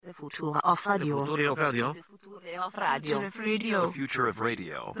The future of radio. The future of radio. The future of radio. The future of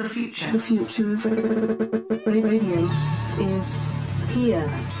radio. The future. The future of radio is here.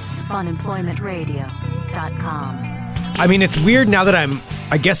 Funemploymentradio.com. I mean, it's weird now that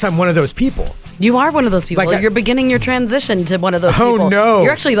I guess I'm one of those people. You are one of those people. Like You're beginning your transition to one of those Oh, people. no.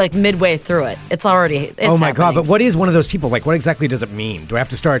 You're actually like midway through it. It's already, Oh my God, happening. but what is one of those people? Like, what exactly does it mean? Do I have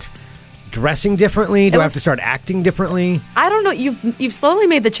to start dressing differently? Do I have to start acting differently? I don't know. You've slowly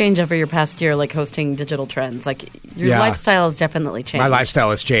made the change over your past year, like hosting digital trends. Like your Yeah. lifestyle has definitely changed. My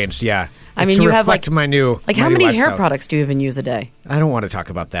lifestyle has changed, yeah. I It's mean, to you have reflect like my new how many hair lifestyle. products do you even use a day? I don't want to talk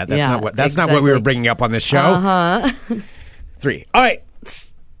about that. That's Yeah, not what we were exactly. bringing up on this show. Uh-huh. 3. All right.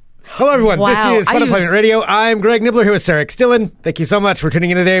 Hello, everyone. Wow, This is I Fun use- Employment Radio. I'm Greg Nibbler here with Sarah Stillen. Thank you so much for tuning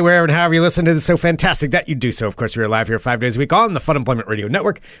in today, wherever and however you listen to this. So fantastic that you do so. Of course, we are live here 5 days a week on the Fun Employment Radio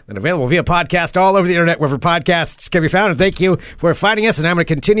Network and available via podcast all over the internet, wherever podcasts can be found. And thank you for finding us. And I'm going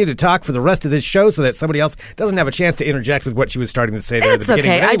to continue to talk for the rest of this show so that somebody else doesn't have a chance to interject with what she was starting to say there It's at the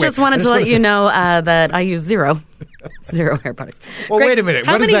beginning. okay. But I anyway, just wanted to let you know that I use zero hair products. Well, Greg, wait a minute.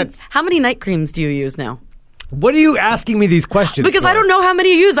 How What is many, that? How many night creams do you use now? What are you asking me these questions Because for? I don't know how many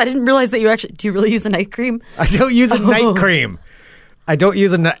you use. I didn't realize that you actually. Do you really use a night cream? I don't use a Oh. night cream. I don't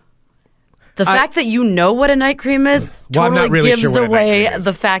use a night... The fact that you know what a night cream is Well, I'm totally not really gives sure what a night away cream is.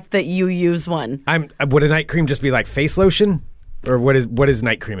 the fact that you use one. Would a night cream just be like face lotion? Or what is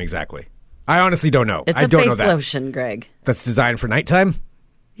night cream exactly? I honestly don't know. It's I a don't know face that. lotion, Greg. That's designed for nighttime?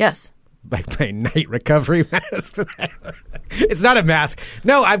 Yes. Like my night recovery mask? It's not a mask.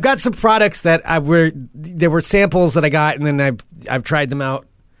 No, I've got some products that there were samples that I got, and then I've tried them out.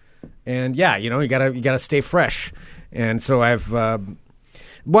 And yeah, you gotta stay fresh. And so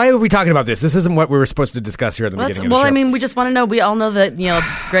why are we talking about this? This isn't what we were supposed to discuss here at the beginning of the show. I mean, we just want to know. We all know that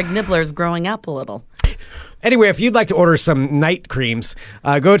Greg Nibbler's growing up a little. Anyway, if you'd like to order some night creams,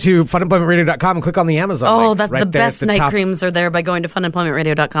 go to funemploymentradio.com and click on the Amazon link. Oh, that's right the there at best the night top. creams are there by going to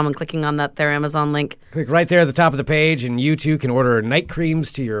funemploymentradio.com and clicking on that there Amazon link. Click right there at the top of the page, and you too can order night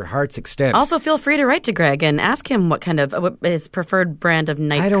creams to your heart's extent. Also, feel free to write to Greg and ask him what his preferred brand of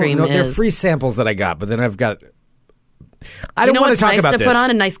night I don't cream know. is. They're free samples that I got, but then I've got... I You don't know want what's to talk nice about to this. put on?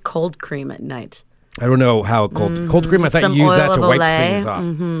 A nice cold cream at night. I don't know how cold cream. I thought Some you used that oil to of wipe Olay. things off.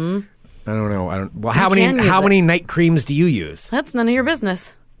 Mm-hmm. I don't know. Well, You can use how it. many night creams do you use? That's none of your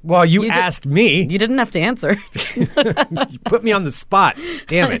business. Well, you You did- asked me. You didn't have to answer. You put me on the spot.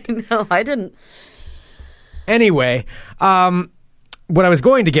 Damn it. No, I didn't. Anyway, what I was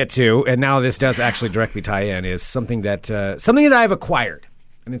going to get to, and now this does actually directly tie in, is something that I've acquired,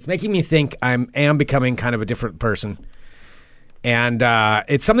 and it's making me think I am becoming kind of a different person. And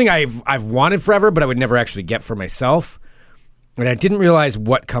it's something I've wanted forever, but I would never actually get for myself. And I didn't realize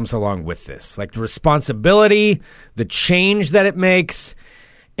what comes along with this, like the responsibility, the change that it makes,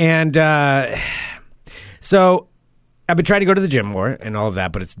 and so I've been trying to go to the gym more and all of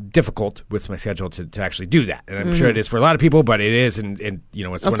that, but it's difficult with my schedule to actually do that. And I'm sure it is for a lot of people, but it is, and it's one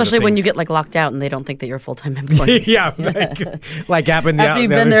of those Especially when you things- get locked out and they don't think that you're a full-time employee. yeah, like happened After you've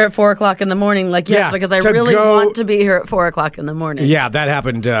been there at 4 o'clock in the morning, like, yes, Yeah, because I to really go- want to be here at 4 o'clock in the morning. Yeah, that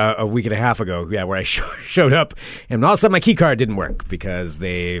happened a week and a half ago. Yeah, where I showed up, and all of a sudden my key card didn't work because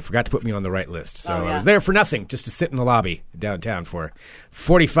they forgot to put me on the right list. So Oh, yeah. I was there for nothing, just to sit in the lobby downtown for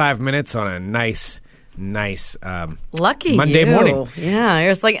 45 minutes on a nice Lucky Monday you. morning. Yeah,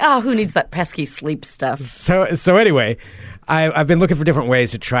 you're just like, oh, who needs that pesky sleep stuff? So anyway, I've been looking for different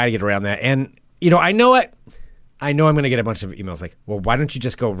ways to try to get around that, and I know what. I know I'm going to get a bunch of emails like, well, why don't you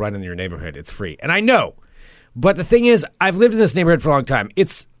just go run in your neighborhood? It's free. And I know. But the thing is, I've lived in this neighborhood for a long time.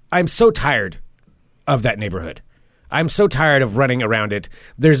 I'm so tired of that neighborhood. I'm so tired of running around it.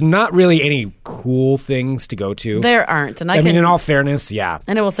 There's not really any cool things to go to. There aren't. And I mean, in all fairness, yeah.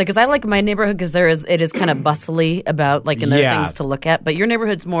 And I will say, because I like my neighborhood because it is kind of bustly about, like, and there are things to look at. But your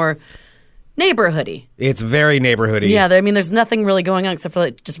neighborhood's more neighborhoody. It's very neighborhoody. Yeah, I mean, there's nothing really going on except for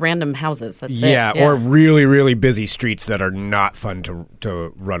like just random houses. That's it. Yeah, or really, really busy streets that are not fun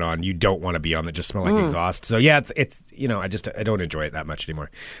to run on. You don't want to be on that just smell like exhaust. So yeah, it's I don't enjoy it that much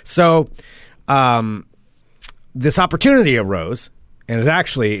anymore. So this opportunity arose, and it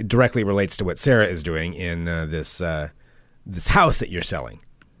actually directly relates to what Sarah is doing in this house that you're selling.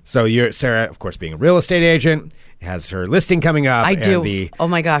 So Sarah, of course, being a real estate agent, has her listing coming up. I do. And oh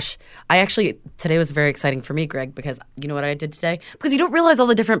my gosh. Today was very exciting for me, Greg, because you know what I did today? Because you don't realize all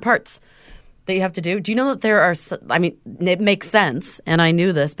the different parts that you have to do. Do you know that there are, I mean, it makes sense, and I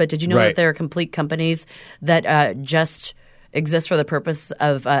knew this, but did you know that there are complete companies that just exist for the purpose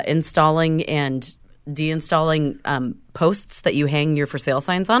of installing and deinstalling posts that you hang your for sale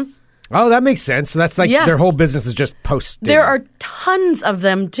signs on? Oh, that makes sense. So that's like their whole business is just posting. There are tons of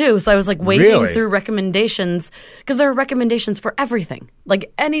them too. So I was like wading Really? through recommendations because there are recommendations for everything,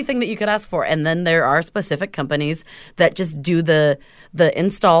 like anything that you could ask for. And then there are specific companies that just do the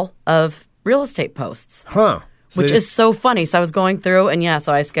install of real estate posts. Huh. So Which they is so funny. So I was going through, and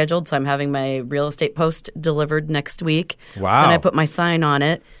so I scheduled. So I'm having my real estate post delivered next week. Wow. Then I put my sign on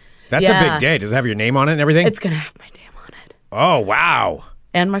it. That's a big day. Does it have your name on it and everything? It's going to have my name on it. Oh, wow.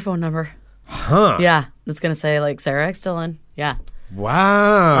 And my phone number. Huh. Yeah. It's going to say, like, Sarah X. Dillon. Yeah.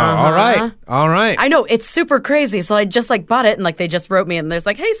 Wow. All right. All right. I know. It's super crazy. So I just, like, bought it, and, like, they just wrote me, and there's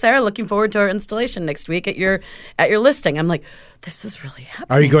like, hey, Sarah, looking forward to our installation next week at your listing. I'm like, this is really happening.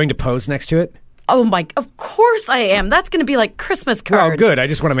 Are you going to pose next to it? Oh, my. Of course I am. That's going to be like Christmas cards. Oh, good. I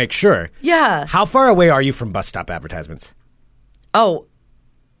just want to make sure. Yeah. How far away are you from bus stop advertisements? Oh,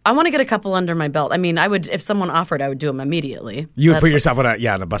 I want to get a couple under my belt. I mean, I would, if someone offered, I would do them immediately. You would put yourself on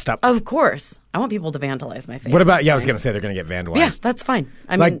a bus stop? Of course. I want people to vandalize my face. What about, That's I was fine. going to say they're going to get vandalized. Yeah, that's fine.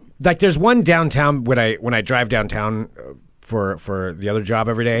 I mean, like there's one downtown when I drive downtown for the other job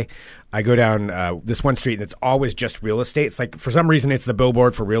every day. I go down this one street and it's always just real estate. It's like for some reason it's the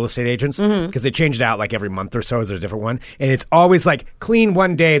billboard for real estate agents because they change it out like every month or so. There's a different one, and it's always like clean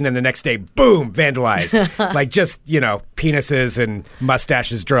one day and then the next day, boom, vandalized. Like just penises and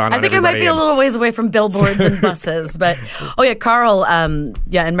mustaches drawn. I think I might be a little ways away from billboards and buses, but Carl, in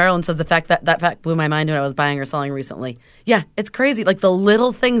Maryland says that fact blew my mind when I was buying or selling recently. Yeah, it's crazy. Like the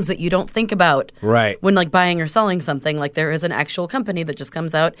little things that you don't think about, right? When like buying or selling something, like there is an actual company that just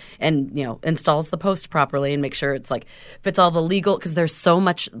comes out and installs the post properly and makes sure it's like fits all the legal, because there's so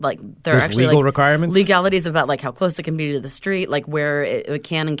much like there's actually legal like requirements, legalities about like how close it can be to the street, like where it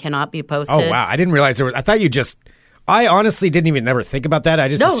can and cannot be posted. Oh wow, I didn't realize there was. I thought you just. I honestly didn't even ever think about that. I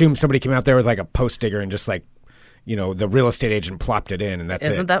just assumed somebody came out there with like a post digger and just like. The real estate agent plopped it in, and that's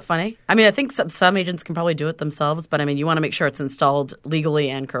Isn't that funny? I mean, I think some agents can probably do it themselves, but I mean, you want to make sure it's installed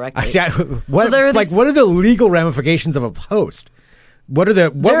legally and correctly. What are the legal ramifications of a post? What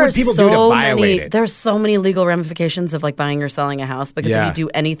would people do to violate it? There's so many legal ramifications of like buying or selling a house, because if you do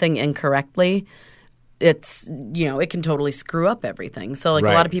anything incorrectly, it's it can totally screw up everything. So like a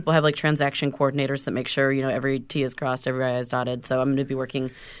lot of people have like transaction coordinators that make sure every T is crossed, every I is dotted. So I'm going to be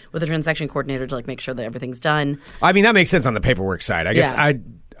working with a transaction coordinator to like make sure that everything's done. I mean, that makes sense on the paperwork side. I guess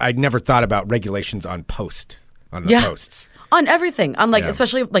I never thought about regulations on posts. On everything,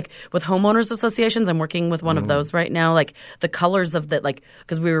 especially like with homeowners associations. I'm working with one of those right now. Like the colors of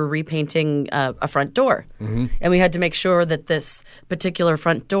because we were repainting a front door, and we had to make sure that this particular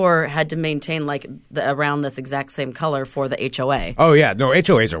front door had to maintain like around this exact same color for the HOA. Oh yeah, no,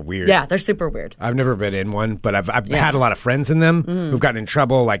 HOAs are weird. Yeah, they're super weird. I've never been in one, but I've had a lot of friends in them who've gotten in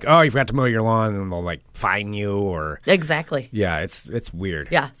trouble. Like, oh, you forgot to mow your lawn, and they'll like fine you or exactly. Yeah, it's weird.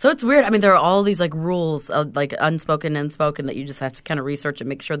 Yeah, so it's weird. I mean, there are all these like rules, like unspoken and spoken, that you just have to kind of research and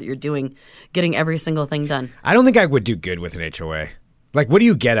make sure that you're getting every single thing done. I don't think I would do good with an HOA. Like, what do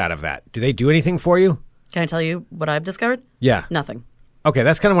you get out of that? Do they do anything for you? Can I tell you what I've discovered? Yeah. Nothing. Okay,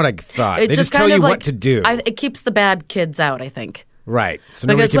 that's kind of what I thought. They just tell you what to do. It keeps the bad kids out, I think. Right. So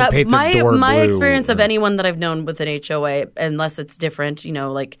nobody can paint their door my blue experience of anyone that I've known with an HOA, unless it's different,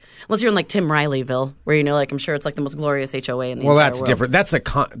 like unless you're in like Tim Rileyville, where like I'm sure it's like the most glorious HOA in the entire that's world. different. That's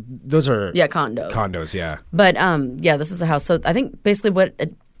those are condos. Condos, yeah. But this is a house. So I think basically what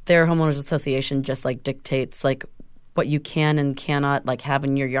their homeowners association just like dictates like what you can and cannot like have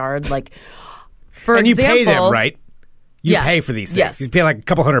in your yard. Like for and example, you pay them, right? You pay for these things. Yes. You pay like a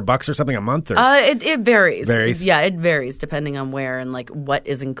couple $100 or something a month? Or? It varies. Varies? Yeah, it varies depending on where and like what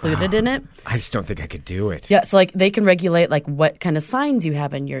is included in it. I just don't think I could do it. Yeah, so like they can regulate like what kind of signs you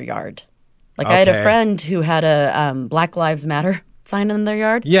have in your yard. Like I had a friend who had a Black Lives Matter sign in their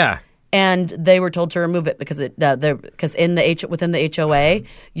yard. Yeah. And they were told to remove it because within the HOA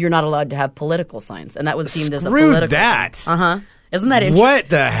you're not allowed to have political signs, and that was deemed as a political. That. Isn't that interesting? What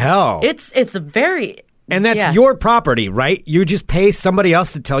the hell? It's very. And that's your property, right? You just pay somebody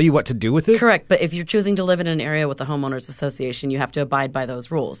else to tell you what to do with it? Correct. But if you're choosing to live in an area with a homeowners association, you have to abide by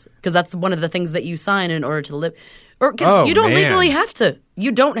those rules, because that's one of the things that you sign in order to live. Or because you don't legally have to.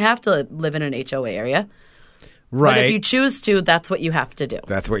 You don't have to live in an HOA area. Right. But if you choose to, that's what you have to do.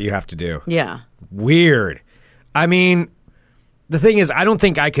 That's what you have to do. Yeah. Weird. I mean, the thing is, I don't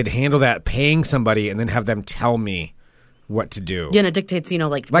think I could handle that, paying somebody and then have them tell me what to do. Yeah, and it dictates,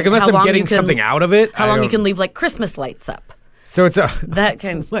 like unless I'm getting something out of it. How long you can leave like Christmas lights up. So it's a That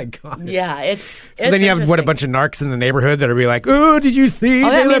kind. oh my God. Yeah, it's. So then you have a bunch of narcs in the neighborhood that are be like, "Oh, did you see? Oh,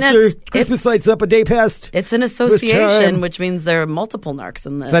 They I mean, left the it's- Christmas it's- lights up a day past." It's an time. association, which means there are multiple narcs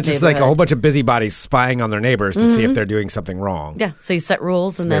in the. So that's just like a neighborhood. whole bunch of busybodies spying on their neighbors to see if they're doing something wrong. Yeah, so you set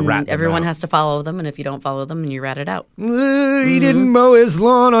rules, and they then rat them everyone out. has to follow them. And if you don't follow them, and you rat it out. He didn't mow his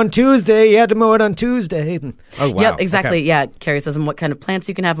lawn on Tuesday. He had to mow it on Tuesday. Oh wow! Yep, exactly. Okay. Yeah, Carrie says, and what kind of plants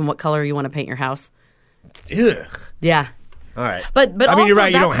you can have, and what color you want to paint your house. Ugh. Yeah. All right. But I mean, also you're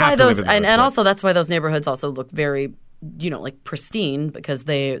right. You that's don't have why to those live in and but- also that's why those neighborhoods also look very, like pristine because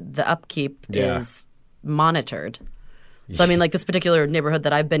the upkeep Yeah. is monitored. So I mean, like this particular neighborhood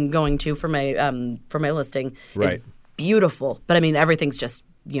that I've been going to for my listing Right. is beautiful. But I mean, everything's just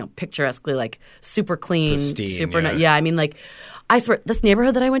picturesquely like super clean, Pristine, super yeah. yeah. I mean, like I swear, this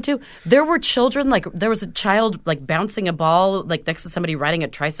neighborhood that I went to, there were children, like there was a child like bouncing a ball like next to somebody riding a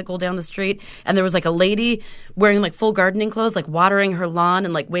tricycle down the street, and there was like a lady wearing like full gardening clothes, like watering her lawn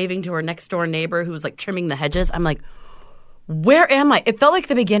and like waving to her next door neighbor who was like trimming the hedges. I'm like, where am I? It felt like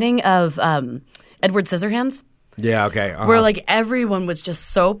the beginning of Edward Scissorhands, Yeah. Okay. Uh-huh. where like everyone was just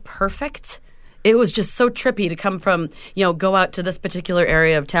so perfect. It was just so trippy to come from, go out to this particular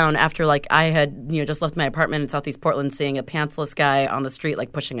area of town after like I had, just left my apartment in Southeast Portland, seeing a pantsless guy on the street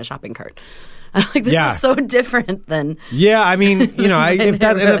like pushing a shopping cart. I'm like, this Yeah. is so different than Yeah. I mean, if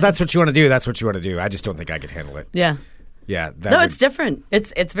neighborhood. that's what you want to do, that's what you want to do. I just don't think I could handle it. yeah. Yeah. That No, would, it's different.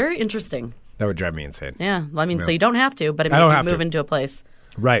 It's very interesting. that would drive me insane. Yeah, well, I mean, so you don't have to, but I mean, I don't if have you move to. into a place.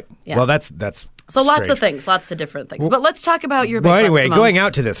 Right. Yeah. Well, that's So lots strange. of things, lots of different things. But let's talk about your big Well, butt, anyway, Simone. going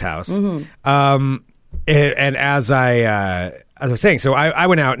out to this house, and as I was saying, so I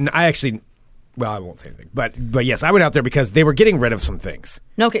went out and I actually, well, I won't say anything, but yes, I went out there because they were getting rid of some things.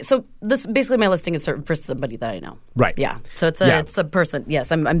 No, okay, so this basically my listing is for somebody that I know. Right. Yeah. So it's a person.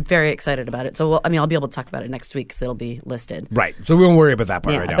 Yes, I'm very excited about it. So I'll be able to talk about it next week because it'll be listed. Right. So we won't worry about that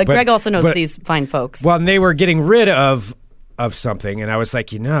part Yeah. right now. But Greg also knows these fine folks. Well, and they were getting rid of something, and I was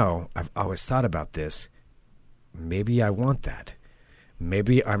like, I've always thought about this. Maybe I want that.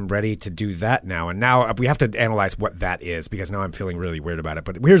 Maybe I'm ready to do that now. And now we have to analyze what that is because now I'm feeling really weird about it.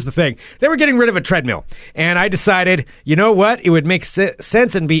 But here's the thing. They were getting rid of a treadmill. And I decided, you know what? It would make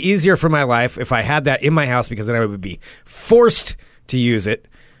sense and be easier for my life if I had that in my house because then I would be forced to use it.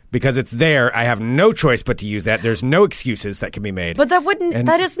 Because it's there, I have no choice but to use that. There's no excuses that can be made. But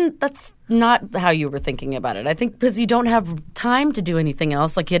that's not how you were thinking about it. I think because you don't have time to do anything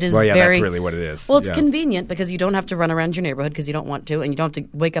else. Like it is Well, yeah, very. that's really what it is. Well, it's Yeah. convenient because you don't have to run around your neighborhood because you don't want to, and you don't have to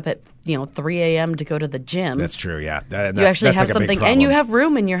wake up at 3 a.m. to go to the gym. That's true, yeah. You actually have like a big something, and you problem. have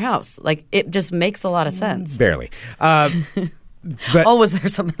room in your house. Like it just makes a lot of sense. Barely. But Was there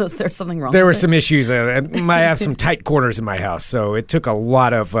something wrong? there were with it? some issues. I have some tight corners in my house, so it took a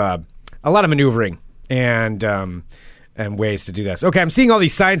lot of maneuvering and ways to do this. Okay, I'm seeing all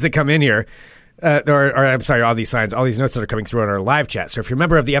these signs that come in here. Or I'm sorry, all these notes that are coming through on our live chat. So if you're a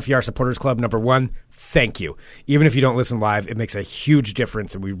member of the FER Supporters Club, number one, thank you. Even if you don't listen live, it makes a huge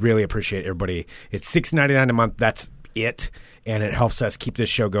difference, and we really appreciate everybody. It's $6.99 a month. That's it, and it helps us keep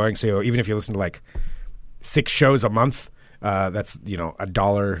this show going. So even if you listen to like 6 shows a month, that's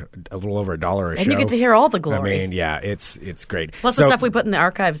 $1, a little over $1 a show. And you get to hear all the glory. I mean, yeah, it's great. Plus the stuff we put in the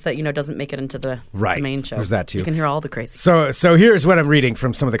archives that doesn't make it into the main show. There's that too. You can hear all the crazy. So here's what I'm reading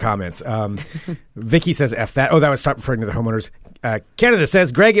from some of the comments. Vicky says, F that. Oh, that was stop referring to the homeowners. Canada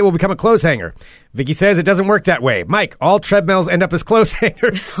says, Greg, it will become a clothes hanger. Vicky says, it doesn't work that way. Mike, all treadmills end up as clothes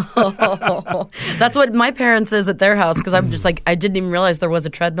hangers. That's what my parents is at their house because I'm just like, I didn't even realize there was a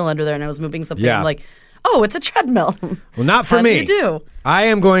treadmill under there and I was moving something. Yeah. I'm like, oh, it's a treadmill. Well, not for How me. do you do?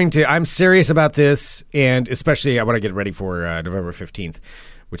 I'm serious about this, and especially I want to get ready for November 15th,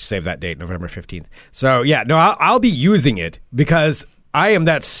 which save that date, November 15th. So, yeah, no, I'll be using it because I am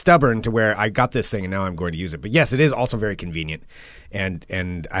that stubborn to where I got this thing and now I'm going to use it. But yes, it is also very convenient,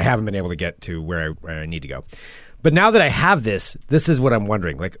 and I haven't been able to get to where I need to go. But now that I have this is what I'm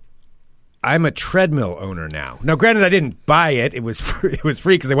wondering. Like, I'm a treadmill owner now. Now, granted, I didn't buy it. It was free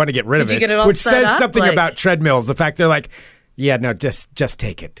because they wanted to get rid of Did it. you get it all which set says up? something Like- about treadmills. The fact they're like, yeah, no, just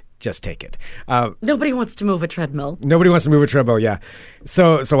take it. Just take it. Nobody wants to move a treadmill. Nobody wants to move a treadmill, yeah.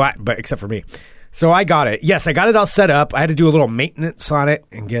 But except for me. So I got it. Yes, I got it all set up. I had to do a little maintenance on it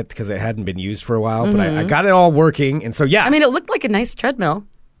because it hadn't been used for a while. But I got it all working. And so, yeah. I mean, it looked like a nice treadmill.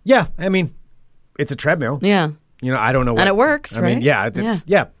 Yeah, I mean, it's a treadmill. Yeah. I don't know what. And it works, I mean, right?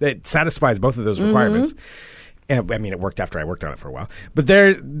 yeah, it satisfies both of those requirements. And, I mean, it worked after I worked on it for a while. But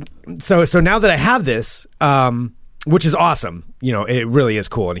so now that I have this, which is awesome, it really is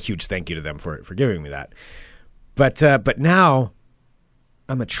cool, and a huge thank you to them for giving me that. But now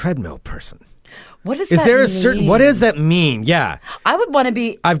I'm a treadmill person. What does Is that there a mean? certain? What does that mean? Yeah, I would want to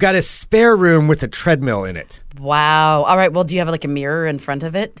be. I've got a spare room with a treadmill in it. Wow. All right. Well, do you have like a mirror in front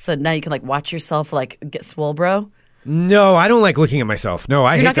of it so now you can like watch yourself like get swole, bro? No, I don't like looking at myself. No,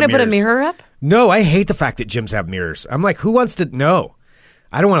 I hate You're not the going to put a mirrors. mirror up? No, I hate the fact that gyms have mirrors. I'm like, who wants to know?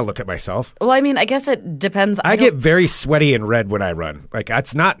 I don't want to look at myself. Well, I mean, I guess it depends. I get very sweaty and red when I run. Like,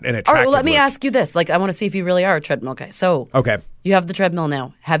 that's not an attractive All right. Well, let me look. ask you this. Like, I want to see if you really are a treadmill guy. So, Okay. you have the treadmill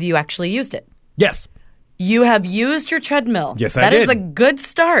now. Have you actually used it? Yes. You have used your treadmill. Yes, I That is did. a good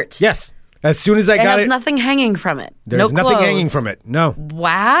start. Yes. As soon as I It got has it, nothing hanging from it. there's no nothing clothes. hanging from it. No.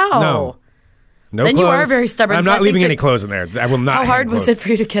 Wow. No. No Then clothes. you are very stubborn, I'm so I not think leaving that- any clothes in there. I will not. How hang hard was clothes. it for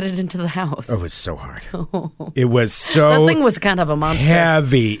you to get it into the house? Oh, it was so hard. It was so That thing was kind of a monster.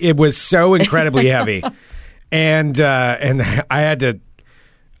 heavy. It was so incredibly heavy, and I had to.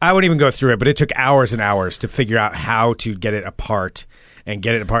 I wouldn't even go through it, but it took hours and hours to figure out how to get it apart and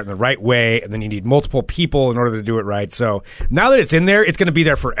get it apart in the right way. And then you need multiple people in order to do it right. So now that it's in there, it's going to be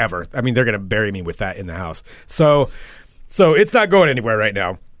there forever. I mean, they're going to bury me with that in the house. So it's not going anywhere right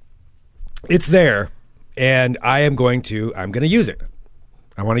now. It's there, and I'm going to use it.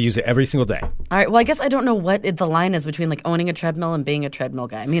 I want to use it every single day. All right. Well, I guess I don't know what the line is between like owning a treadmill and being a treadmill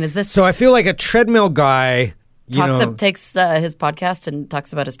guy. I mean, is this So I feel like a treadmill guy. takes his podcast and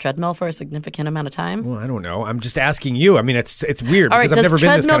talks about his treadmill for a significant amount of time? Well, I don't know. I'm just asking you. I mean, it's weird All right, because I've does never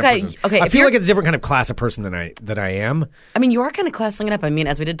been this treadmill kind of guy- person. okay, I if feel you're- like it's a different kind of class of person than I am. I mean, you are kind of classing it up. I mean,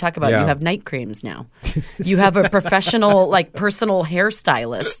 as we did talk about, Yeah. you have night creams now. You have a professional, like, personal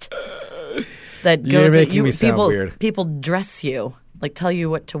hairstylist that You're goes. making me sound weird. People dress you, like, tell you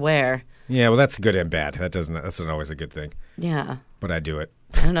what to wear. Yeah, well, that's good and bad. That's not always a good thing, Yeah. but I do it.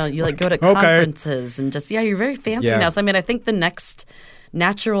 I don't know. You like go to conferences and just you're very fancy Yeah. now. So I mean, I think the next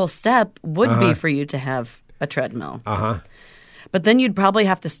natural step would be for you to have a treadmill. But then you'd probably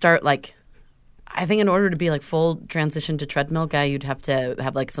have to start like, I think in order to be like full transition to treadmill guy, you'd have to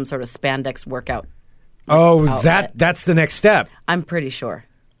have like some sort of spandex workout. outlet. That's the next step. I'm pretty sure.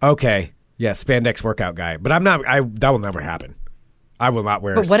 Okay, yeah, spandex workout guy, but I'm not. That will never happen. I will not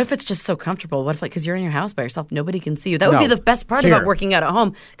wear. But what if it's just so comfortable? What if, like, because you're in your house by yourself, nobody can see you? That would be No. the best part Here. about working out at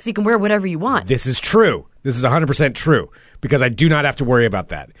home because you can wear whatever you want. This is true. This is 100% true because I do not have to worry about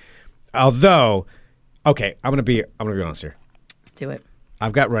that. Although, okay, I'm gonna be honest here. Do it.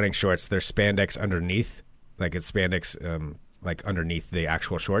 I've got running shorts. There's spandex underneath, like it's spandex, like underneath the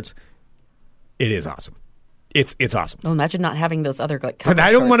actual shorts. It is awesome. It's awesome. Well, imagine not having those other like. But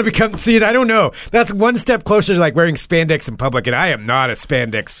I don't want to become. See it. I don't know. That's one step closer to like wearing spandex in public, and I am not a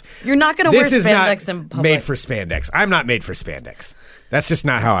spandex. You're not going to wear This is spandex not in public. made for spandex. I'm not made for spandex. That's just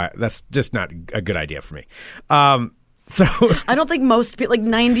not how I. That's just not a good idea for me. So I don't think most people, like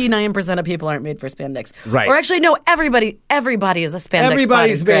 99% of people, aren't made for spandex. Right. Or actually, no. Everybody is a spandex.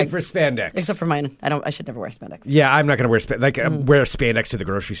 everybody's body, made Greg. for spandex, Except for mine. I should never wear spandex. Yeah, I'm not going to wear wear spandex to the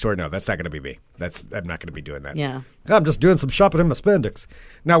grocery store. No, that's not going to be me. I'm not going to be doing that. Yeah. I'm just doing some shopping in my spandex.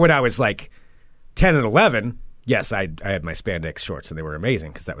 Now, when I was like 10 and 11, yes, I had my spandex shorts, and they were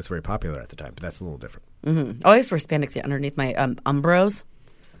amazing because that was very popular at the time. But that's a little different. I always wear spandex underneath my Umbros.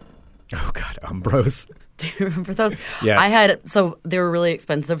 Oh God, Umbros. Do you remember those? Yes. So they were really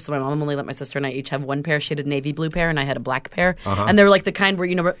expensive. So my mom only let my sister and I each have one pair. She had a navy blue pair and I had a black pair. Uh-huh. And they were like the kind where,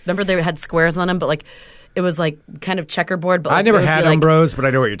 remember they had squares on them, but like it was like kind of checkerboard. But like, I never it would had be, like, Umbros, but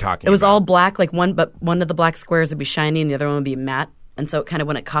I know what you're talking about. It was all black, like one of the black squares would be shiny and the other one would be matte. And so kind of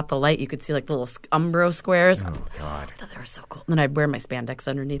when it caught the light, you could see like the little Umbro squares. Oh God. I thought they were so cool. And then I'd wear my spandex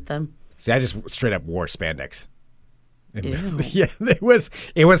underneath them. See, I just straight up wore spandex. Ew. Yeah, it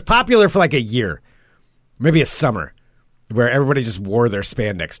was popular for like a year, maybe a summer, where everybody just wore their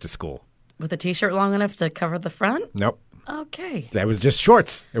spandex to school. With a t-shirt long enough to cover the front? Nope. Okay. That was just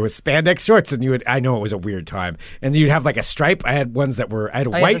shorts. It was spandex shorts, and I know it was a weird time. And you'd have like a stripe. I had ones that were, I had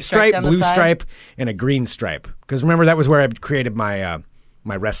a you had white the stripe stripe, down the blue side? stripe, and a green stripe. Because remember, that was where I created my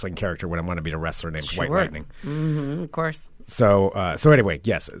my wrestling character when I wanted to be a wrestler named White Sure. Lightning. Of course. So anyway,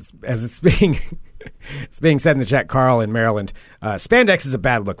 yes, as it's being it's being said in the chat, Carl in Maryland, spandex is a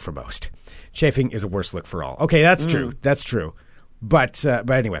bad look for most. Chafing is a worse look for all. Okay, that's true. That's true. But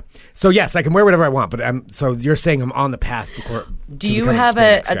anyway, so yes, I can wear whatever I want. But so you're saying I'm on the path. Do you have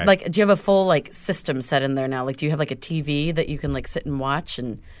do you have a full like system set in there now? Like, do you have like a TV that you can like sit and watch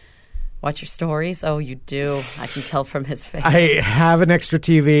your stories? Oh, you do. I can tell from his face. I have an extra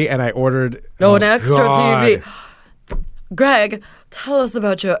TV, and I ordered. an extra God. TV. Greg, tell us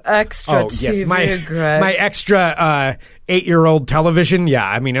about your extra TV, yes, Greg. my extra 8-year-old television. Yeah,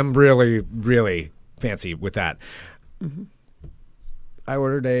 I mean, I'm really, really fancy with that. Mm-hmm. I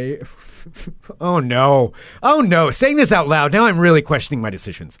ordered a. Oh no! Saying this out loud now, I'm really questioning my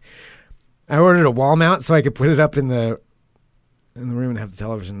decisions. I ordered a wall mount so I could put it up in the room and have the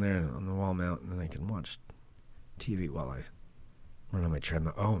television there on the wall mount, and then I can watch TV while I run on my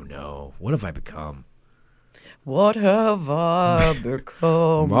treadmill. Oh no! What have I become? What have I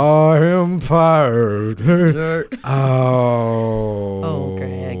become? My empire. Dirt. Oh. Oh,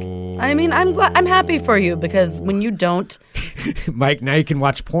 Greg. I mean, I'm happy for you because when you don't, Mike, now you can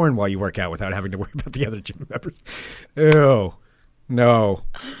watch porn while you work out without having to worry about the other gym members. Ew. No.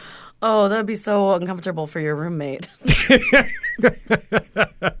 oh, that'd be so uncomfortable for your roommate.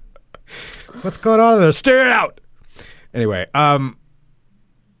 What's going on there? Stare it out. Anyway,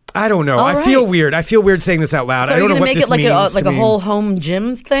 I don't know. All I right. feel weird. I feel weird saying this out loud. So I are you don't know gonna what make this it like means a to me. whole home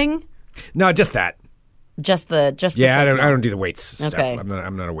gym thing? No, just that. Just the Yeah, I treadmill. don't do the weights stuff. Okay. I'm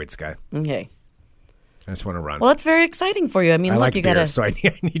not a weights guy. Okay. I just want to run. Well, that's very exciting for you. I mean, I look, like you beer, gotta. so I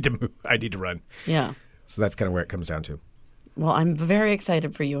need to move. I need to run. Yeah. So that's kind of where it comes down to. Well, I'm very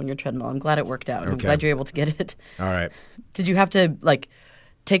excited for you and your treadmill. I'm glad it worked out. I'm Okay. glad you're able to get it. All right. Did you have to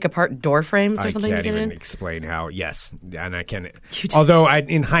take apart door frames or I something can't to get even in? explain how. Yes, and I can. You did. Although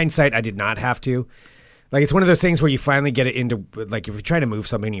in hindsight, I did not have to. Like, it's one of those things where you finally get it into, like, if you're trying to move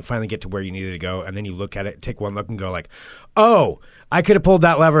something, you finally get to where you needed to go, and then you look at it, take one look, and go like, oh, I could have pulled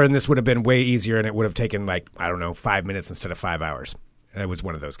that lever, and this would have been way easier, and it would have taken, 5 minutes instead of 5 hours. And it was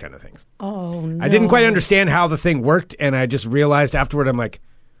one of those kind of things. Oh, no. I didn't quite understand how the thing worked, and I just realized afterward, I'm like,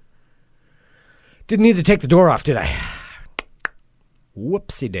 didn't need to take the door off, did I?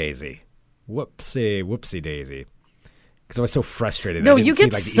 Whoopsie daisy. Whoopsie daisy. Because I was so frustrated. No, I didn't you see,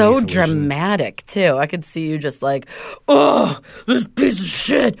 get the easy so solution. dramatic, too. I could see you just oh, this piece of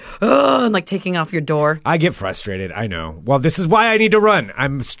shit. Oh, and taking off your door. I get frustrated. I know. Well, this is why I need to run.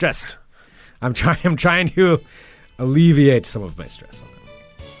 I'm stressed. I'm trying to alleviate some of my stress on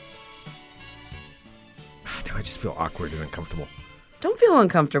that. Now I just feel awkward and uncomfortable. Don't feel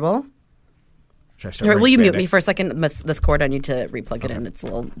uncomfortable. Should I start Here, will wearing you mute me spandex? for a second? This cord, I need to replug it in. It's a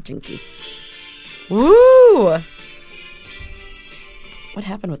little jinky. Woo! What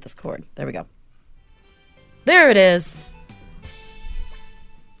happened with this cord? There we go. There it is.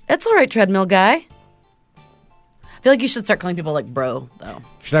 It's all right, Treadmill Guy. I feel like you should start calling people bro, though.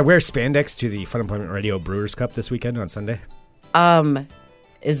 Should I wear spandex to the Fun Employment Radio Brewers Cup this weekend on Sunday? Are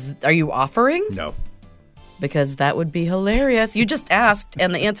you offering? No. Because that would be hilarious. You just asked,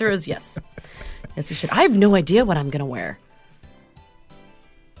 and the answer is yes. Yes, you should. I have no idea what I'm going to wear.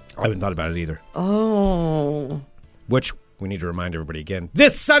 I haven't thought about it either. Oh. Which, we need to remind everybody again,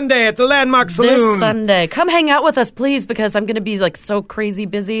 this Sunday at the Landmark Saloon. This Sunday. Come hang out with us, please, because I'm going to be so crazy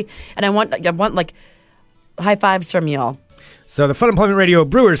busy, and I want high fives from y'all. So the Fun Employment Radio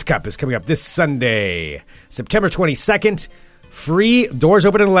Brewers Cup is coming up this Sunday, September 22nd. Free, doors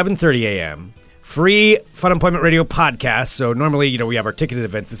open at 11:30 a.m. Free Fun Employment Radio podcast. So normally, we have our ticketed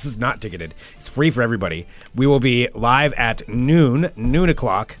events. This is not ticketed. It's free for everybody. We will be live at noon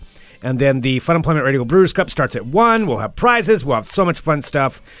o'clock. And then the Fun Employment Radio Brewers Cup starts at 1. We'll have prizes. We'll have so much fun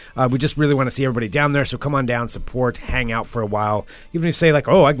stuff. We just really want to see everybody down there. So come on down, support, hang out for a while. Even if you say I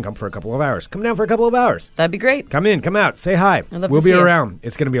can come for a couple of hours. Come down for a couple of hours. That'd be great. Come in, come out, say hi. I'd love We'll to be see you. around.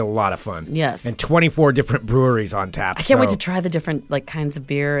 It's going to be a lot of fun. Yes. And 24 different breweries on tap. I can't wait to try the different kinds of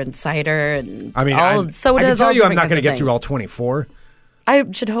beer and cider and I mean, sodas. I can tell all you I'm different not kinds going to of get through all things. 24. I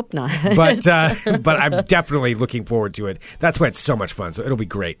should hope not. But I'm definitely looking forward to it. That's why it's so much fun. So it'll be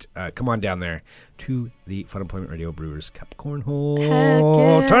great. Come on down there to the Fun Employment Radio Brewers Cup Cornhole Heck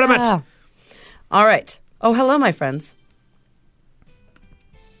yeah. Tournament. All right. Oh, hello, my friends.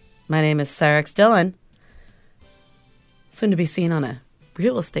 My name is Sarah X. Dillon. Soon to be seen on a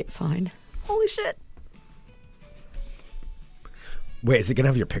real estate sign. Holy shit. Wait, is it going to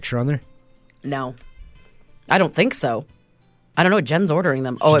have your picture on there? No. I don't think so. I don't know. Jen's ordering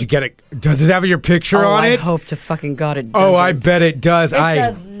them. Oh, Did you get it? Does it have your picture on I it? hope to fucking God it doesn't. Oh, I bet it does. I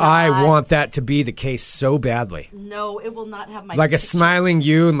does I not. want that to be the case so badly. No, it will not have my Like a picture. smiling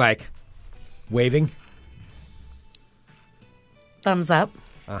you and waving. Thumbs up.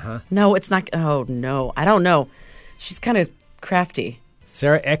 Uh-huh. No, it's not. Oh, no. I don't know. She's kind of crafty.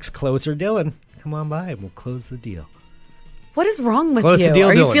 Sarah X Closer Dylan. Come on by and we'll close the deal. What is wrong with Close the you? deal,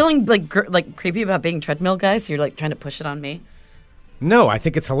 Are you Dylan. feeling creepy about being Treadmill Guy? So you're trying to push it on me? No, I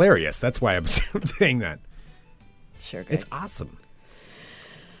think it's hilarious. That's why I'm saying that. Sure, Greg. It's awesome.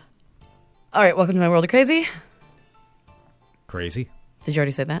 All right, welcome to my world of crazy. Crazy. Did you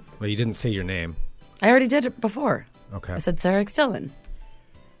already say that? Well, you didn't say your name. I already did it before. Okay. I said Sarah X. Dillon.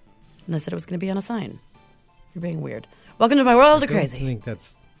 And I said it was going to be on a sign. You're being weird. Welcome to my world of I crazy. think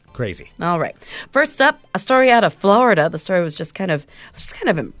that's crazy. All right. First up, a story out of Florida. The story was just kind of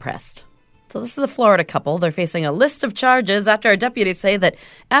impressed. So this is a Florida couple. They're facing a list of charges after our deputies say that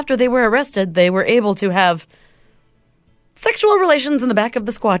after they were arrested, they were able to have sexual relations in the back of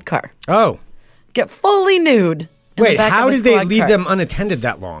the squad car. Oh. Get fully nude. Wait, how did they leave them unattended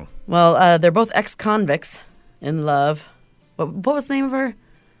that long? Well, they're both ex-convicts in love. What was the name of her?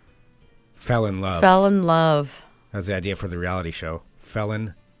 Fell in Love. Fell in Love. That was the idea for the reality show. Fell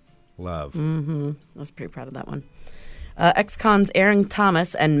in Love. I was pretty proud of that one. Ex-cons Aaron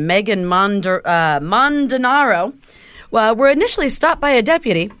Thomas and Megan Mondanaro were initially stopped by a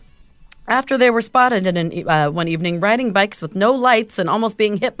deputy after they were spotted one evening riding bikes with no lights and almost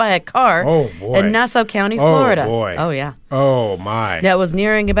being hit by a car in Nassau County, Florida. Oh, boy. Oh, yeah. Oh, my. That was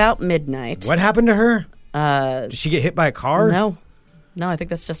nearing about midnight. What happened to her? Did she get hit by a car? No, I think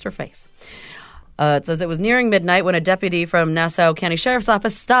that's just her face. It says it was nearing midnight when a deputy from Nassau County Sheriff's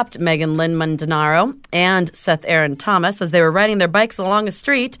Office stopped Megan Lynn Mondanaro and Seth Aaron Thomas as they were riding their bikes along a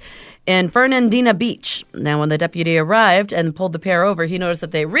street in Fernandina Beach. Now, when the deputy arrived and pulled the pair over, he noticed that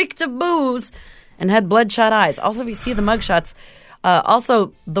they reeked of booze and had bloodshot eyes. Also, if you see the mugshots,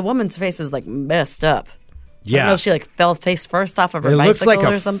 also the woman's face is like messed up. Yeah. I don't know if she like fell face first off of her bicycle bicycle looks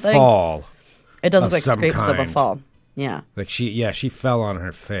like or a something. Fall. It does look like some scrapes of a kind. fall. Yeah. Like she fell on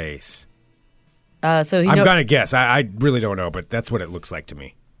her face. So I'm going to guess. I really don't know, but that's what it looks like to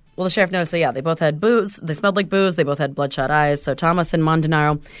me. Well, the sheriff noticed that, yeah, they both had booze. They smelled like booze. They both had bloodshot eyes. So Thomas and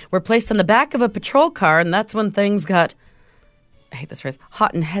Mondanaro were placed in the back of a patrol car, and that's when things got, I hate this phrase,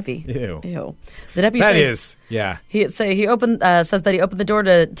 hot and heavy. Ew. The deputy That yeah. says that he opened the door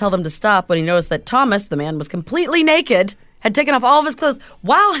to tell them to stop when he noticed that Thomas, the man, was completely naked, had taken off all of his clothes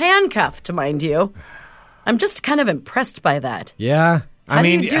while handcuffed, mind you. I'm just kind of impressed by that. Yeah. How do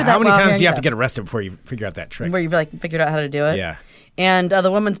you do that how many while times do you have to handcuffed? get arrested before you figure out that trick? Where you've like figured out how to do it? Yeah. And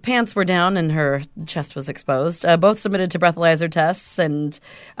the woman's pants were down and her chest was exposed. Both submitted to breathalyzer tests and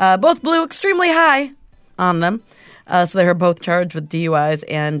both blew extremely high on them. So they were both charged with DUIs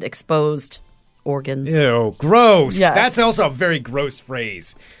and exposed organs. Ew, gross. Yes. That's also a very gross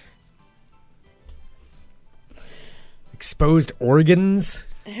phrase. Exposed organs?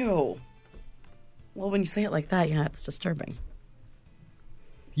 Ew. Well, when you say it like that, yeah, it's disturbing.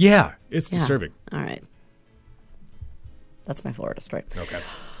 Yeah, it's Yeah. disturbing. All right. That's my Florida story. Okay.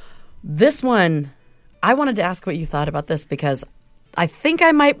 This one, I wanted to ask what you thought about this because I think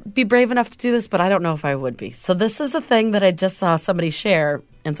I might be brave enough to do this, but I don't know if I would be. So this is a thing that I just saw somebody share,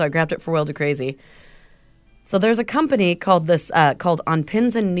 and so I grabbed it for Wild to Crazy. So there's a company called On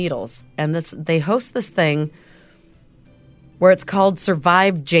Pins and Needles, and they host this thing where it's called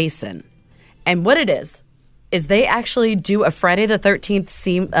Survive Jason. And what it is they actually do a Friday the 13th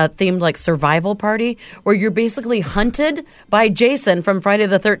themed like survival party where you're basically hunted by Jason from Friday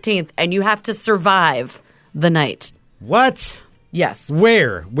the 13th and you have to survive the night. What? Yes.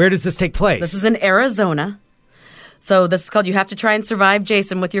 Where? Where does this take place? This is in Arizona. So this is called You Have to Try and Survive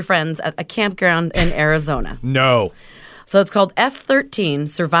Jason with your friends at a campground in Arizona. No. So it's called F13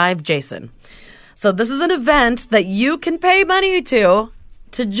 Survive Jason. So this is an event that you can pay money to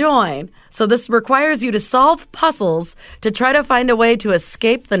join. So this requires you to solve puzzles to try to find a way to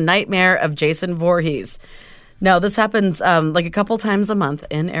escape the nightmare of Jason Voorhees. Now, this happens like a couple times a month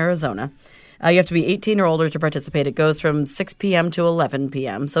in Arizona. You have to be 18 or older to participate. It goes from 6 p.m. to 11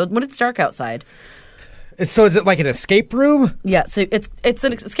 p.m. So when it's dark outside. So is it like an escape room? Yeah, so it's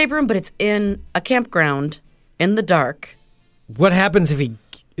an escape room, but it's in a campground in the dark. What happens if he...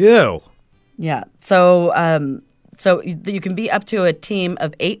 Ew. Yeah, so you can be up to a team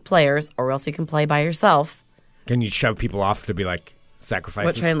of 8 players, or else you can play by yourself. Can you shove people off to be like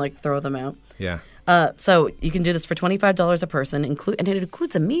sacrifices? Try and like throw them out. Yeah. So you can do this for $25 a person, and it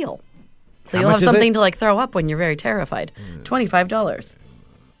includes a meal. So How you'll much have is something it? to like throw up when you're very terrified. $25.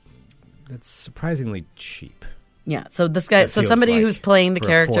 That's surprisingly cheap. Yeah. So this guy, It so feels somebody like who's playing the for a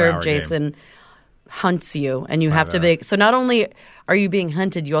character 4-hour of Jason hunts you, and you have to be. So not only are you being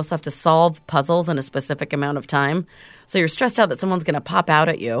hunted, you also have to solve puzzles in a specific amount of time. So you're stressed out that someone's going to pop out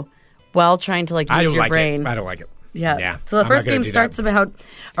at you while trying to like use your brain. I don't like it. Yeah. So the I'm first not gonna game do starts that. about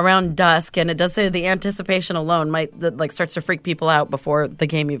around dusk, and it does say the anticipation alone starts to freak people out before the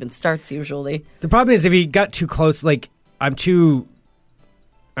game even starts. Usually, The problem is if he got too close, like I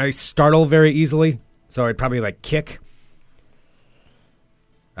startle very easily, so I'd probably like kick.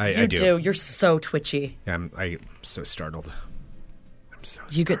 I do. You're so twitchy. I'm so startled. I'm so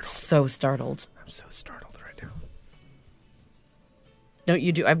You get so startled. I'm so startled right now. Don't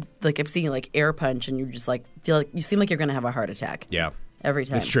you do? I've seen you like air punch, and you just like feel like you seem like you're going to have a heart attack. Yeah. Every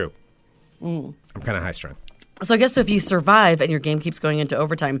time. It's true. I'm kind of high strung. So I guess if you survive and your game keeps going into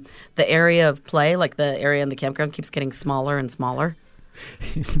overtime, the area of play, like the area in the campground, keeps getting smaller and smaller.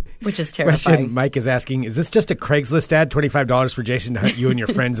 Which is terrifying. Question Mike is asking, is this just a Craigslist ad, $25 for Jason to hunt you and your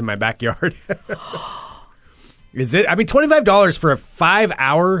friends in my backyard? Is it? I mean, $25 for a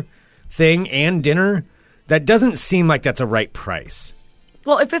 5-hour thing and dinner? That doesn't seem like that's a right price.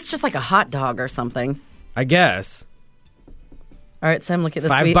 Well, if it's just like a hot dog or something. I guess. All right, Sam, look at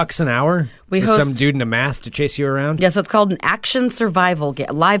this. $5 an hour we for host some dude in a mask to chase you around? Yes, it's called an action survival game,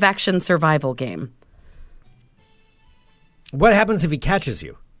 live action survival game. What happens if he catches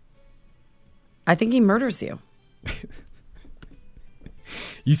you? I think he murders you.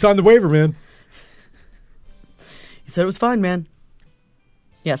 You signed the waiver, man. He said it was fine, man.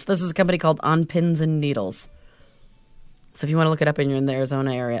 Yes, this is a company called On Pins and Needles. So if you want to look it up and you're in the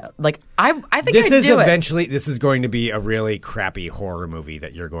Arizona area, like I think this I'd is do eventually. This is going to be a really crappy horror movie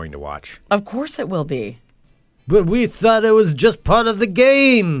that you're going to watch. Of course, it will be. But we thought it was just part of the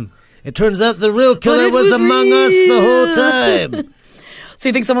game. It turns out the real killer was among us the whole time. So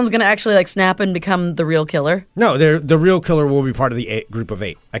you think someone's going to actually like snap and become the real killer? No, the real killer will be part of the group of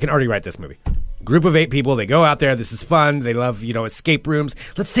 8. I can already write this movie. Group of 8 people. They go out there. This is fun. They love, escape rooms.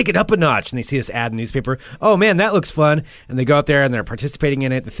 Let's take it up a notch. And they see this ad in the newspaper. Oh, man, that looks fun. And they go out there and they're participating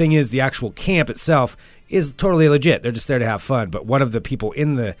in it. The thing is, the actual camp itself is totally legit. They're just there to have fun. But one of the people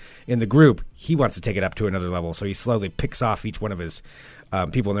in the group, he wants to take it up to another level. So he slowly picks off each one of his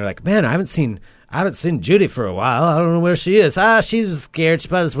people. And they're like, man, I haven't seen Judy for a while. I don't know where she is. She's scared. She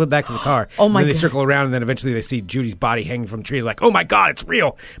probably just went back to the car. Oh, my and then God. they circle around, and then eventually they see Judy's body hanging from a tree. Like, oh, my God, it's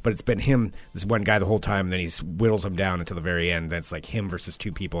real. But it's been him, this one guy, the whole time. And then he whittles him down until the very end. Then it's like him versus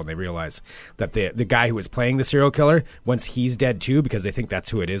 2 people. And they realize that the guy who was playing the serial killer, once he's dead, too, because they think that's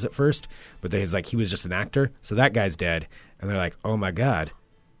who it is at first. But he's like, he was just an actor. So that guy's dead. And they're like, oh, my God,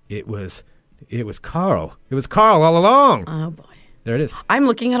 it was Carl. It was Carl all along. Oh, boy. There it is. I'm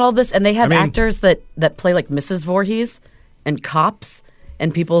looking at all this, and they have actors that play like Mrs. Voorhees and cops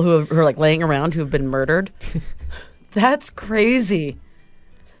and people who are like laying around who have been murdered. That's crazy.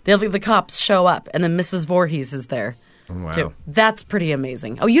 The cops show up, and then Mrs. Voorhees is there. Wow. Too. That's pretty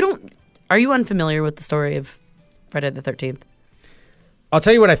amazing. Oh, are you unfamiliar with the story of Friday the 13th? I'll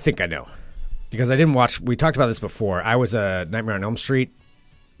tell you what I think I know. Because I didn't watch, we talked about this before. I was a Nightmare on Elm Street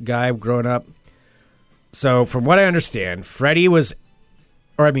guy growing up. So, from what I understand, Jason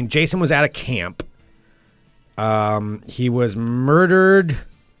was at a camp. He was murdered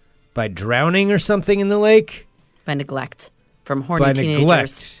by drowning or something in the lake. By neglect from horny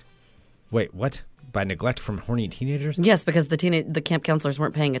teenagers. Wait, what? By neglect from horny teenagers? Yes, because the camp counselors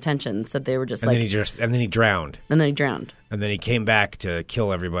weren't paying attention, said they were just and then he drowned. And then he drowned. And then he came back to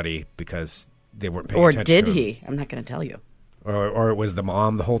kill everybody because they weren't paying attention. Or did to him. he? I'm not going to tell you. Or it was the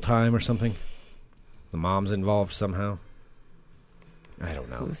mom the whole time or something? The mom's involved somehow? I don't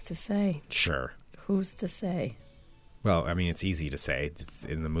know. Who's to say? Sure. Who's to say? Well, I mean, it's easy to say. It's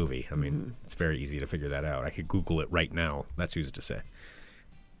in the movie. I mean, It's very easy to figure that out. I could Google it right now. That's who's to say.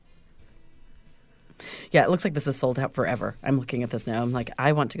 Yeah, it looks like this is sold out forever. I'm looking at this now. I'm like,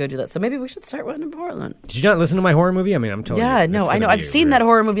 I want to go do that. So maybe we should start one in Portland. Did you not listen to my horror movie? I mean, I'm telling you. Yeah, no, I know. I've seen that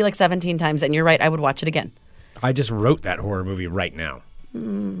horror movie like 17 times, and you're right. I would watch it again. I just wrote that horror movie right now.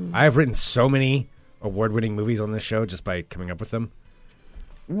 I've written so many award-winning movies on this show just by coming up with them.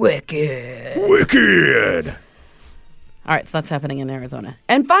 Wicked. All right, so that's happening in Arizona.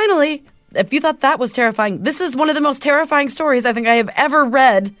 And finally, if you thought that was terrifying, this is one of the most terrifying stories I think I have ever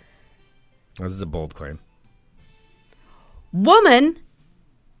read. This is a bold claim. Woman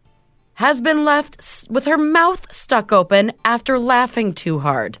has been left with her mouth stuck open after laughing too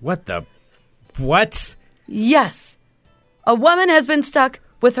hard. What? Yes. A woman has been stuck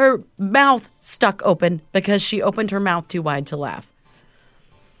with her mouth stuck open because she opened her mouth too wide to laugh.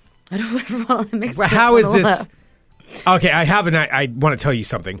 I don't ever want to make sense. How is this? Laugh. Okay, I want to tell you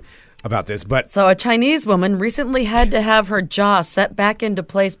something about this, but... So a Chinese woman recently had to have her jaw set back into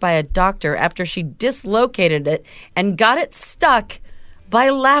place by a doctor after she dislocated it and got it stuck by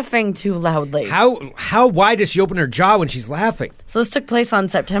laughing too loudly. How wide does she open her jaw when she's laughing? So this took place on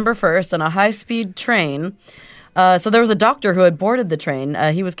September 1st on a high-speed train. So there was a doctor who had boarded the train.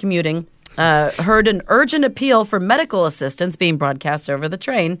 He was commuting, heard an urgent appeal for medical assistance being broadcast over the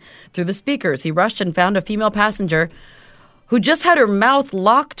train through the speakers. He rushed and found a female passenger who just had her mouth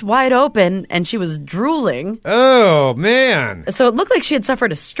locked wide open, and she was drooling. Oh, man. So it looked like she had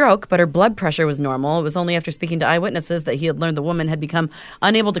suffered a stroke, but her blood pressure was normal. It was only after speaking to eyewitnesses that he had learned the woman had become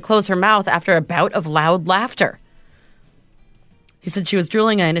unable to close her mouth after a bout of loud laughter. He said she was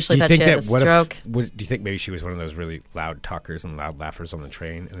drooling. I initially thought she had a stroke. Do you think maybe she was one of those really loud talkers and loud laughers on the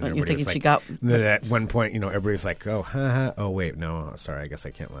train? And then You're thinking like, she got... Then at one point, everybody's like, oh, oh, wait, no, sorry, I guess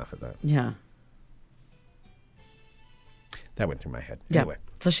I can't laugh at that. Yeah. That went through my head. Yeah. Anyway.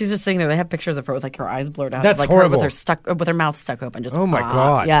 So she's just sitting there. They have pictures of her with like her eyes blurred out. That's like horrible. Her with her mouth stuck open. Just Oh my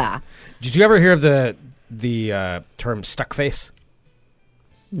God. Yeah. Did you ever hear of the term stuck face?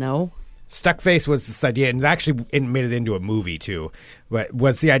 No. Stuck face was this idea, and it made it into a movie too. But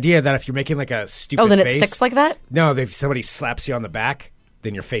was the idea that if you're making like a stupid Then face, it sticks like that? No, if somebody slaps you on the back,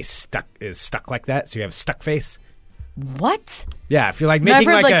 then your face is stuck like that, so you have stuck face. What? Yeah, if you're like No, I've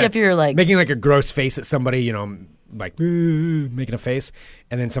making heard, if you're like making like a gross face at somebody, you know, like making a face,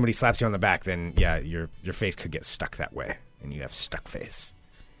 and then somebody slaps you on the back, then yeah, your face could get stuck that way, and you have stuck face.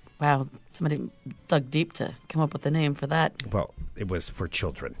 Wow, somebody dug deep to come up with the name for that. Well, it was for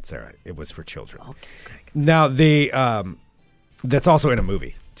children, Sarah. It was for children. Okay, Greg. Now that's also in a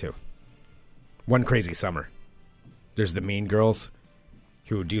movie too. One Crazy Summer. There's the mean girls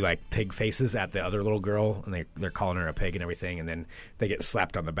who do like pig faces at the other little girl, and they're calling her a pig and everything, and then they get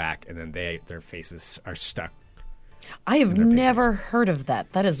slapped on the back, and then their faces are stuck. I have never heard of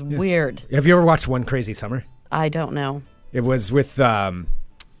that. That is weird. Have you ever watched One Crazy Summer? I don't know. It was with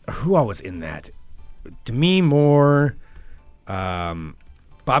who all was in that? Demi Moore,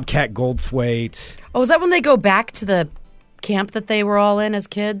 Bobcat Goldthwait. Oh, is that when they go back to the camp that they were all in as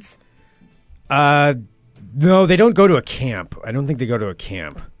kids? No, they don't go to a camp. I don't think they go to a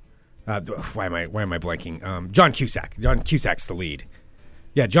camp. Why am I blanking? John Cusack. John Cusack's the lead.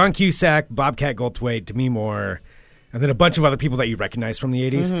 Yeah, John Cusack, Bobcat Goldthwait, Demi Moore, and then a bunch of other people that you recognize from the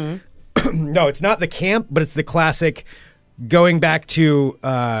 80s. Mm-hmm. No, it's not the camp, but it's the classic going back to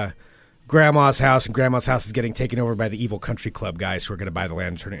Grandma's house, and Grandma's house is getting taken over by the evil country club guys who are going to buy the land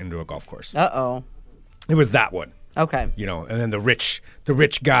and turn it into a golf course. Uh-oh. It was that one. Okay. You know, and then the rich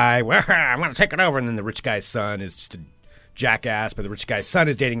guy, well, I'm going to take it over, and then the rich guy's son is just a jackass, but the rich guy's son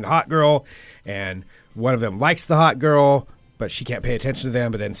is dating the hot girl, and one of them likes the hot girl, but she can't pay attention to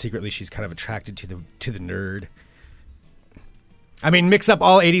them, but then secretly she's kind of attracted to the nerd. I mean, mix up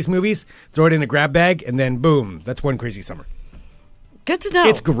all 80s movies, throw it in a grab bag, and then boom, that's One Crazy Summer. Good to know.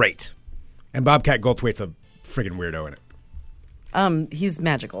 It's great. And Bobcat Goldthwait's a friggin' weirdo in it. He's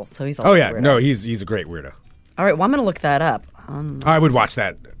magical, so he's also Oh, yeah. a weirdo. No, he's a great weirdo. All right, well, I'm going to look that up. I would watch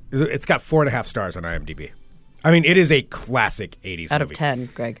that. It's got 4.5 stars on IMDb. I mean, it is a classic 80s movie. Out of 10,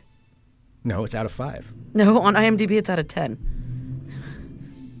 Greg. No, it's out of 5. No, on IMDb it's out of 10.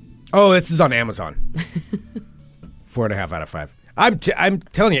 Oh, this is on Amazon. 4.5 out of 5. I'm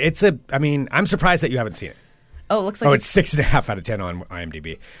telling you, I'm surprised that you haven't seen it. Oh, it looks like it's 6.5 out of 10 on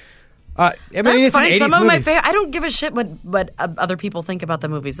IMDb. That's it's fine. Some of my movies. favorite. I don't give a shit what other people think about the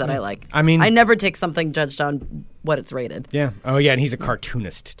movies that I like. I mean, I never take something judged on what it's rated. Yeah. Oh, yeah, and he's a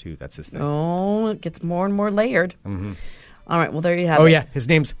cartoonist too. That's his thing. Oh, it gets more and more layered. Mm-hmm. All right. Well, there you have it. Oh, yeah. His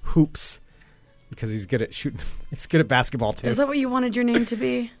name's Hoops because he's good at shooting. He's good at basketball too. Is that what you wanted your name to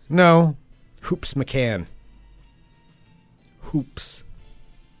be? No, Hoops McCann. Hoops.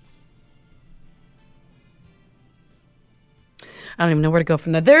 I don't even know where to go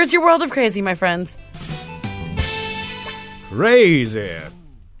from there. There's your world of crazy, my friends. Crazy.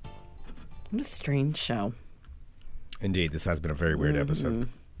 What a strange show. Indeed, this has been a very weird episode.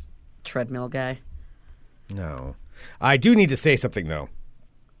 Treadmill Guy. No. I do need to say something, though.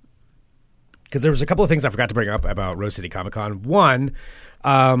 Because there was a couple of things I forgot to bring up about Rose City Comic Con. One,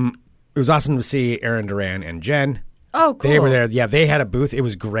 it was awesome to see Aaron Duran and Jen. Oh, cool. They were there. Yeah, they had a booth. It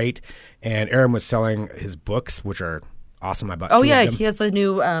was great. And Aaron was selling his books, which are awesome. I bought two of them. He has the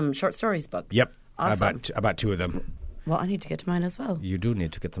new short stories book. Yep. Awesome. I bought 2 of them. Well, I need to get to mine as well. You do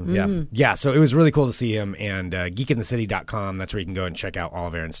need to get them. Yeah. Yeah, so it was really cool to see him. And geekinthecity.com, that's where you can go and check out all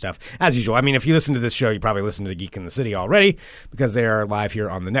of Aaron's stuff. As usual. I mean, if you listen to this show, you probably listen to Geek in the City already because they are live here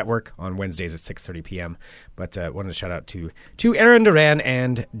on the network on Wednesdays at 6:30 p.m. But wanted to shout out to Aaron Duran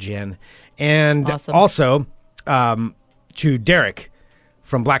and Jen. And awesome. Also to Derek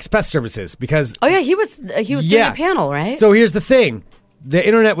from Black's Pest Services because... Oh, yeah, he was doing a panel, right? So here's the thing. The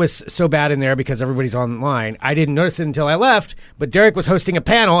internet was so bad in there because everybody's online. I didn't notice it until I left, but Derek was hosting a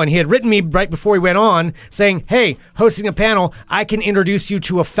panel, and he had written me right before he went on saying, hey, hosting a panel, I can introduce you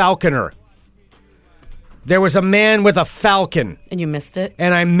to a falconer. There was a man with a falcon. And you missed it?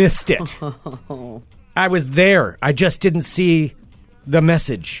 And I missed it. I was there. I just didn't see the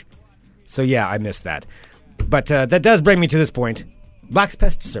message. So, yeah, I missed that. But that does bring me to this point. Black's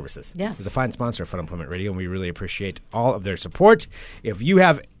Pest Services is a fine sponsor of Fun Employment Radio, and we really appreciate all of their support. If you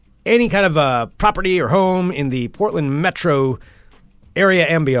have any kind of property or home in the Portland metro area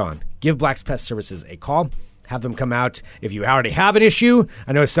and beyond, give Black's Pest Services a call. Have them come out. If you already have an issue,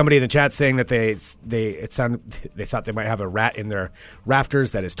 I know somebody in the chat saying that they thought they might have a rat in their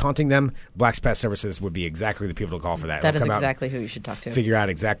rafters that is taunting them. Black's Pest Services would be exactly the people to call for that. That is exactly who you should talk to. Figure out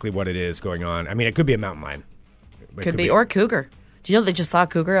exactly what it is going on. I mean, it could be a mountain lion. It Could be. Or cougar. Do you know they just saw a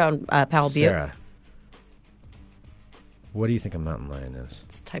cougar on Powell Butte? Sarah, what do you think a mountain lion is?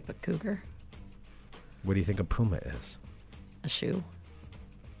 It's a type of cougar. What do you think a puma is? A shoe.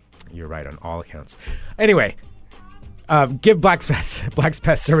 You're right on all accounts. Anyway, give Black's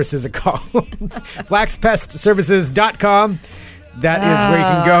Pest Services a call. blackspestservices.com. That is where you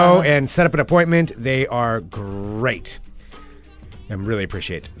can go and set up an appointment. They are great. I really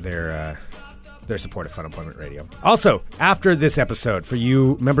appreciate their support of Fun Employment Radio. Also, after this episode, for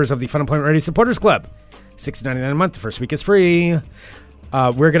you members of the Fun Employment Radio Supporters Club, $6.99 a month. The first week is free.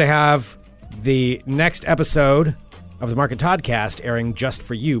 We're going to have the next episode of the Mark and Todd cast airing just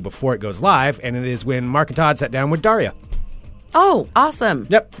for you before it goes live, and it is when Mark and Todd sat down with Daria. Oh, awesome.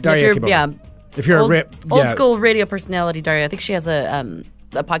 Yep, Daria came over. If you're old school radio personality, Daria. I think she has a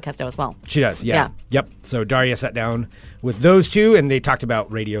podcast now as well. She does, yeah. Yep. So Daria sat down with those two, and they talked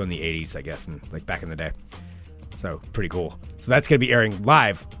about radio in the 80s, I guess, and like back in the day. So pretty cool. So that's going to be airing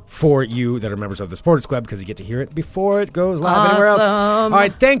live for you that are members of the Supporters Club because you get to hear it before it goes live anywhere else. All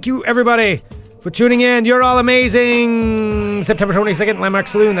right, thank you, everybody, for tuning in. You're all amazing. September 22nd, Landmark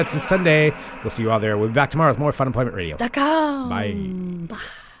Saloon. That's this Sunday. We'll see you all there. We'll be back tomorrow with more Fun Employment Radio. .com. Bye. Bye.